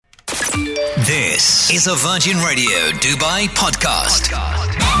This is a Virgin Radio Dubai podcast.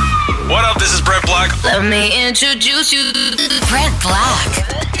 What up? This is Brent Black. Let me introduce you to Brent Black.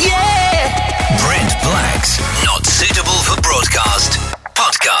 Yeah! Brent Black's Not Suitable for Broadcast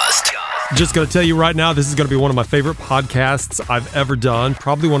podcast. Just going to tell you right now, this is going to be one of my favorite podcasts I've ever done.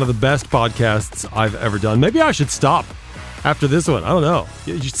 Probably one of the best podcasts I've ever done. Maybe I should stop after this one. I don't know.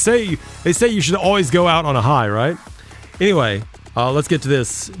 They say you should always go out on a high, right? Anyway, let's get to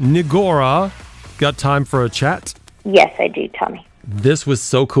this. Nigora, got time for a chat? Yes, I do, Tommy. This was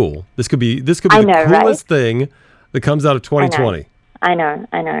so cool. This could be the coolest thing that comes out of 2020. I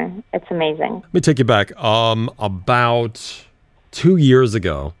know. It's amazing. Let me take you back. About 2 years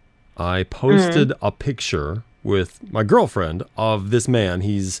ago, I posted a picture with my girlfriend of this man.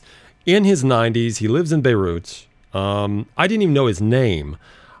 He's in his 90s. He lives in Beirut. I didn't even know his name.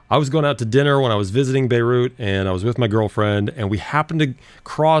 I was going out to dinner when I was visiting Beirut, and I was with my girlfriend, and we happened to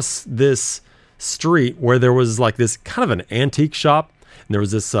cross this street where there was like this kind of an antique shop. And there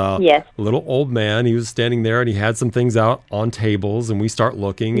was this little old man. He was standing there, and he had some things out on tables, and we start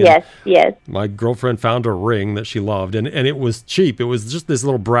looking. Yes. My girlfriend found a ring that she loved, and it was cheap. It was just this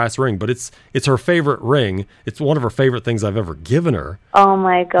little brass ring, but it's her favorite ring. It's one of her favorite things I've ever given her. Oh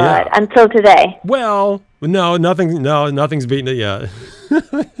my God! Yeah. Until today. Well, nothing's beaten it yet.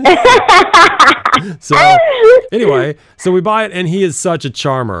 So anyway, so we buy it, and he is such a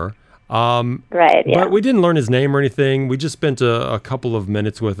charmer. Right, yeah. But we didn't learn his name or anything. We just spent a couple of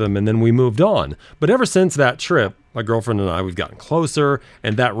minutes with him, and then we moved on. But ever since that trip, my girlfriend and I, we've gotten closer,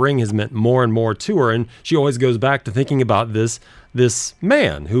 and that ring has meant more and more to her. And she always goes back to thinking about this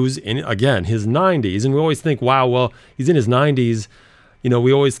man who's in, again, his 90s. And we always think, wow, well, he's in his 90s. You know,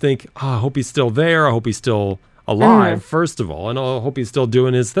 we always think, I hope he's still there. I hope he's still alive, first of all. And I hope he's still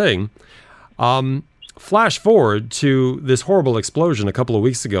doing his thing. Flash forward to this horrible explosion a couple of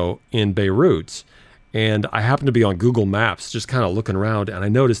weeks ago in Beirut, and I happened to be on Google Maps just kind of looking around, and I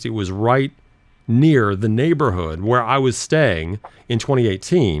noticed it was right near the neighborhood where I was staying in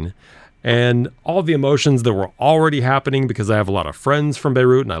 2018, and all the emotions that were already happening because I have a lot of friends from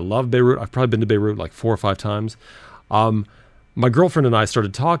Beirut, and I love Beirut. I've probably been to Beirut like 4 or 5 times. My girlfriend and I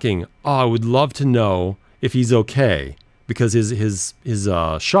started talking. I would love to know if he's okay, because his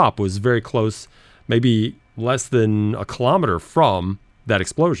shop was very close, maybe less than a kilometer from that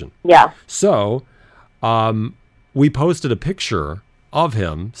explosion. Yeah. So we posted a picture of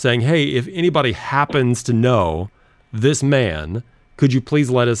him saying, hey, if anybody happens to know this man, could you please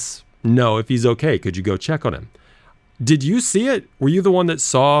let us know if he's okay? Could you go check on him? Did you see it? Were you the one that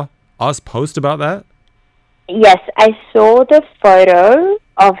saw us post about that? Yes, I saw the photo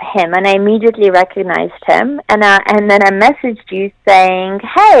of him, and I immediately recognized him. And then I messaged you saying,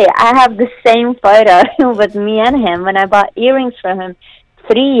 hey, I have the same photo with me and him when I bought earrings from him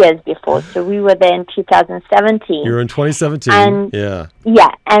 3 years before. So we were there in 2017. You were in 2017. And, yeah.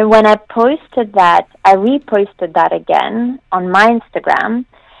 Yeah, and when I posted that, I reposted that again on my Instagram.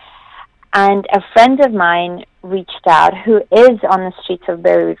 And a friend of mine reached out who is on the streets of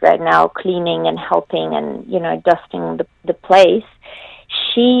Beirut right now, cleaning and helping and, dusting the place.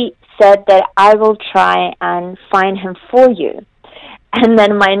 She said that I will try and find him for you. And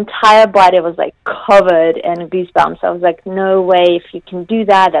then my entire body was like covered in goosebumps. I was like, no way, if you can do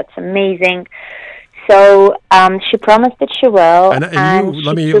that, that's amazing. So she promised that she will. And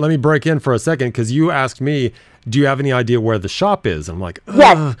let me break in for a second, because you asked me, do you have any idea where the shop is? I'm like,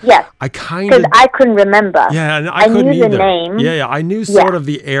 yes. Because I couldn't remember. Yeah, and I couldn't knew either. the name. Yeah, I knew sort of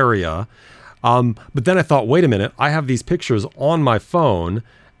the area. But then I thought, wait a minute, I have these pictures on my phone,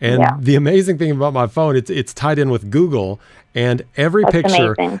 and the amazing thing about my phone, it's tied in with Google, and every That's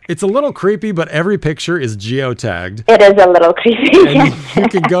picture, amazing. It's a little creepy, but every picture is geotagged. It is a little creepy. And you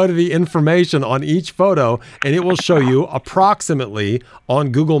can go to the information on each photo, and it will show you approximately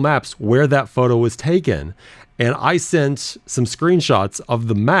on Google Maps where that photo was taken. And I sent some screenshots of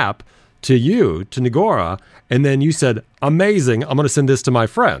the map to you, to Nigora, and then you said, amazing, I'm going to send this to my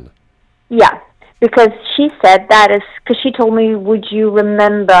friend. Yeah, because she said that is because she told me, would you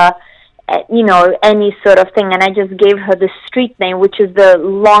remember, any sort of thing? And I just gave her the street name, which is the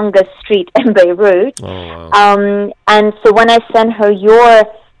longest street in Beirut. Oh, wow. And so when I sent her your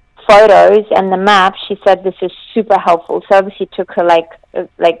photos and the map, she said this is super helpful. So obviously it took her like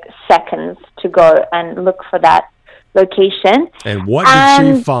seconds to go and look for that location. And what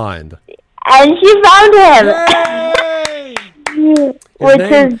did she find? And she found him. Yay! When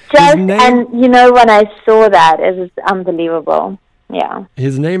I saw that, it was unbelievable. Yeah.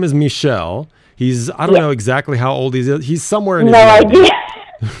 His name is Michel. I don't know exactly how old he is. He's somewhere in his No 90s. idea.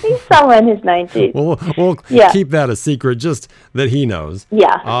 He's somewhere in his 90s. We'll Yeah. keep that a secret, just that he knows.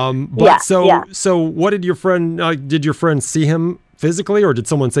 Yeah. But Yeah, so yeah. so what did your friend? Did your friend see him physically, or did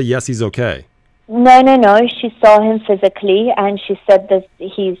someone say yes, he's okay? No. She saw him physically, and she said that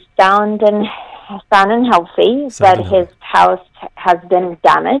he's sound and healthy, Sound but and his house has been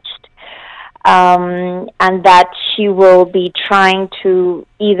damaged, and that she will be trying to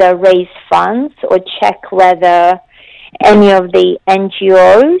either raise funds or check whether any of the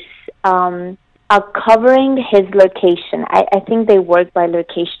NGOs are covering his location. I think they work by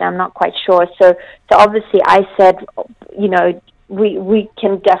location. I'm not quite sure. So obviously I said, we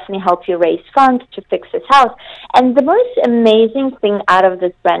can definitely help you raise funds to fix his house. And the most amazing thing out of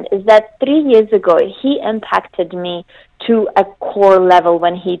this, Brent, is that 3 years ago, he impacted me to a core level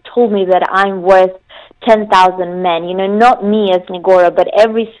when he told me that I'm worth 10,000 men. Not me as Nigora, but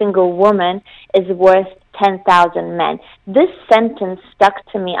every single woman is worth 10,000 men. This sentence stuck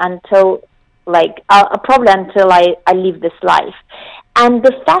to me until, probably until I leave this life. And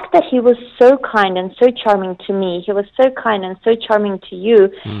the fact that he was so kind and so charming to me, he was so kind and so charming to you,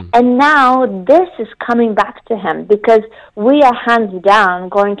 and now this is coming back to him because we are hands down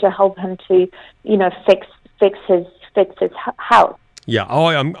going to help him to, fix his house. Yeah. Oh,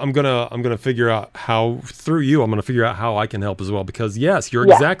 I'm gonna figure out how through you. I'm gonna figure out how I can help as well because yes, you're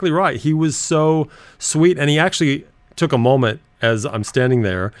exactly right. He was so sweet, and he actually took a moment as I'm standing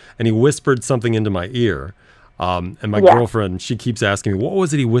there, and he whispered something into my ear. And my girlfriend, she keeps asking me, what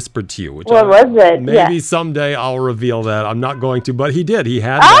was it he whispered to you? What was it? Maybe someday I'll reveal that. I'm not going to, but he did. He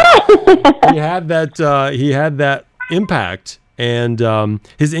had that. He had that impact. And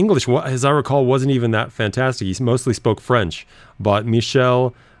his English, as I recall, wasn't even that fantastic. He mostly spoke French. But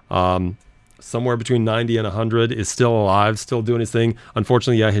Michel, somewhere between 90 and 100, is still alive, still doing his thing.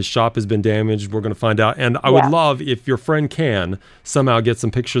 Unfortunately, his shop has been damaged. We're going to find out. And I would love if your friend can somehow get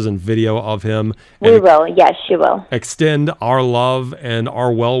some pictures and video of him. We will. Yes, she will. Extend our love and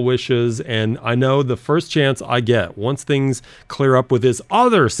our well wishes. And I know the first chance I get, once things clear up with this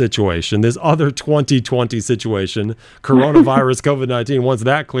other situation, this other 2020 situation, coronavirus, COVID-19, once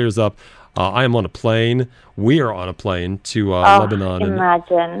that clears up, I am on a plane. We are on a plane to Lebanon.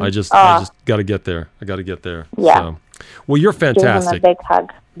 Imagine. And I just got to get there. I got to get there. Yeah. So. Well, you're fantastic. Give him a big hug.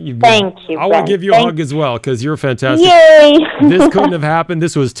 Thank you, I will Brent. give you a hug as well because you're fantastic. Yay! This couldn't have happened.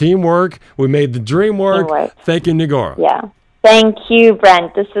 This was teamwork. We made the dream work. Teamwork. Thank you, Nigora. Yeah. Thank you,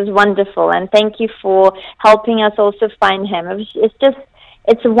 Brent. This is wonderful, and thank you for helping us also find him. It's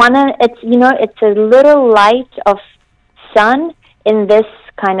a little light of sun in this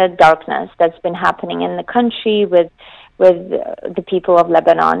kind of darkness that's been happening in the country with the people of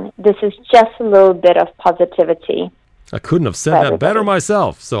Lebanon. This is just a little bit of positivity. I couldn't have said that better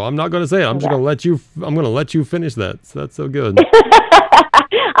myself, so I'm not going to say it. I'm just going to let you. I'm going to let you finish that. So that's so good.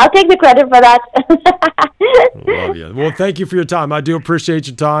 I'll take the credit for that. Love you. Well, thank you for your time. I do appreciate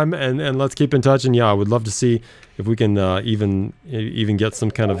your time, and let's keep in touch. And I would love to see if we can even get some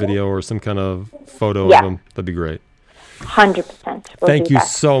kind of video or some kind of photo of him. That'd be great. 100%. Thank you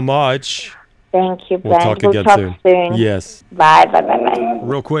so much. Thank you, We'll Brent. talk again soon. Yes. Bye.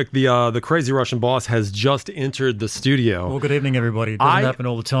 Real quick, the Crazy Russian Boss has just entered the studio. Well, good evening, everybody. It doesn't happen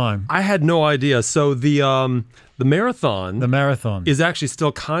all the time. I had no idea. So the marathon. The marathon is actually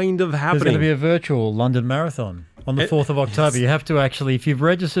still kind of happening. There's going to be a virtual London Marathon on the 4th of October. You have to actually, if you've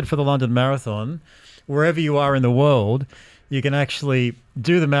registered for the London Marathon, wherever you are in the world, you can actually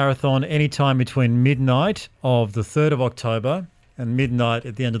do the marathon anytime between midnight of the 3rd of October and midnight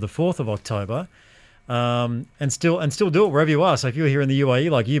at the end of the 4th of October, and still do it wherever you are. So if you're here in the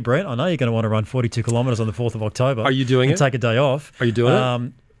UAE, like you, Brent, I know you're going to want to run 42 kilometers on the 4th of October. Are you doing it? And take a day off. Are you doing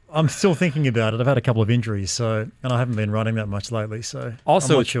it? I'm still thinking about it. I've had a couple of injuries, and I haven't been running that much lately. So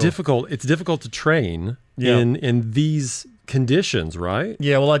also, it's difficult. It's difficult to train in these conditions, right?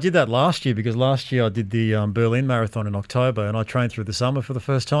 Yeah. Well, I did that last year because last year I did the Berlin Marathon in October, and I trained through the summer for the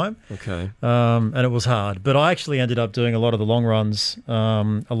first time. Okay. And it was hard, but I actually ended up doing a lot of the long runs.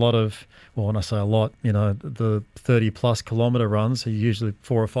 When I say a lot, the 30+ kilometer runs, usually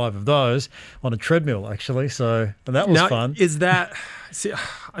 4 or 5 of those on a treadmill, actually. And that was fun. Is that? See,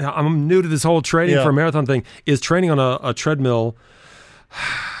 I'm new to this whole training for a marathon thing. Is training on a treadmill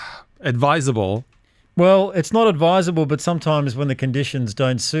advisable? Well, it's not advisable, but sometimes when the conditions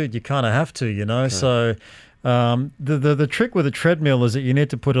don't suit, you kind of have to, Okay. So the trick with a treadmill is that you need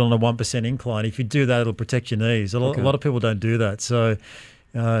to put it on a 1% incline. If you do that, it'll protect your knees. A lot of people don't do that. So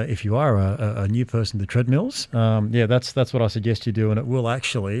if you are a new person to treadmills, that's what I suggest you do, and it will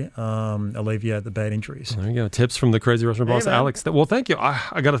actually alleviate the bad injuries. There you go. Tips from the Crazy Restaurant Boss, man. Alex. Well, thank you.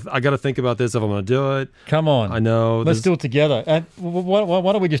 I gotta think about this if I'm gonna do it. Come on, I know. Let's do it together. And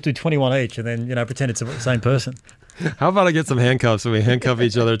why don't we just do 21 each, and then pretend it's the same person? How about I get some handcuffs and we handcuff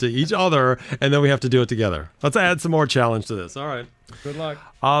each other to each other, and then we have to do it together. Let's add some more challenge to this. All right. Good luck.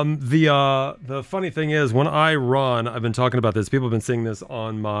 The funny thing is, when I run, I've been talking about this. People have been seeing this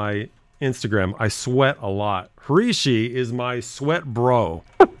on my Instagram. I sweat a lot. Hrishi is my sweat bro.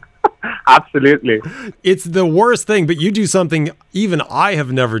 Absolutely. It's the worst thing, but you do something even I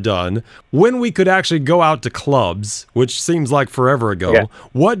have never done. When we could actually go out to clubs, which seems like forever ago, Yeah.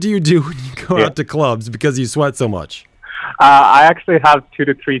 what do you do when you go out to clubs because you sweat so much? I actually have 2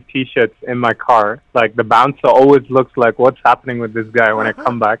 to 3 T-shirts in my car. Like, the bouncer always looks like, what's happening with this guy when I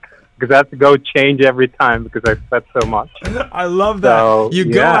come back? Because I have to go change every time because I sweat so much. I love that. So, You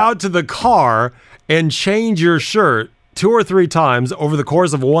go yeah. out to the car and change your shirt 2 or 3 times over the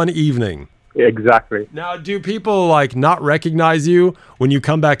course of one evening. Exactly. Now, do people not recognize you when you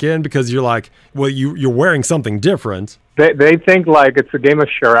come back in because you're like, well, you're wearing something different? They think like it's a game of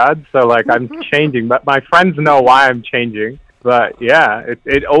charades, so like I'm changing, but my friends know why I'm changing. But yeah,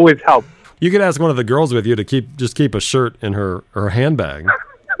 it always helps. You could ask one of the girls with you to keep a shirt in her handbag.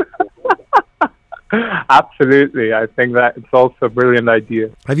 Absolutely. I think that it's also a brilliant idea.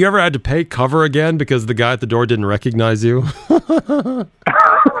 Have you ever had to pay cover again because the guy at the door didn't recognize you?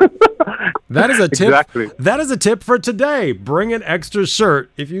 That is a tip. Exactly. That is a tip for today. Bring an extra shirt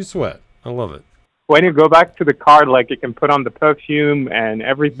if you sweat. I love it. When you go back to the car, like you can put on the perfume and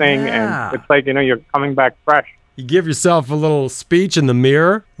everything, Yeah. and it's like, you're coming back fresh. You give yourself a little speech in the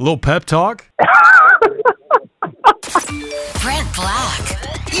mirror, a little pep talk. Brent Black.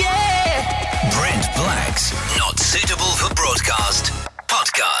 Brent Black's Not Suitable for Broadcast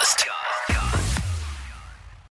podcast.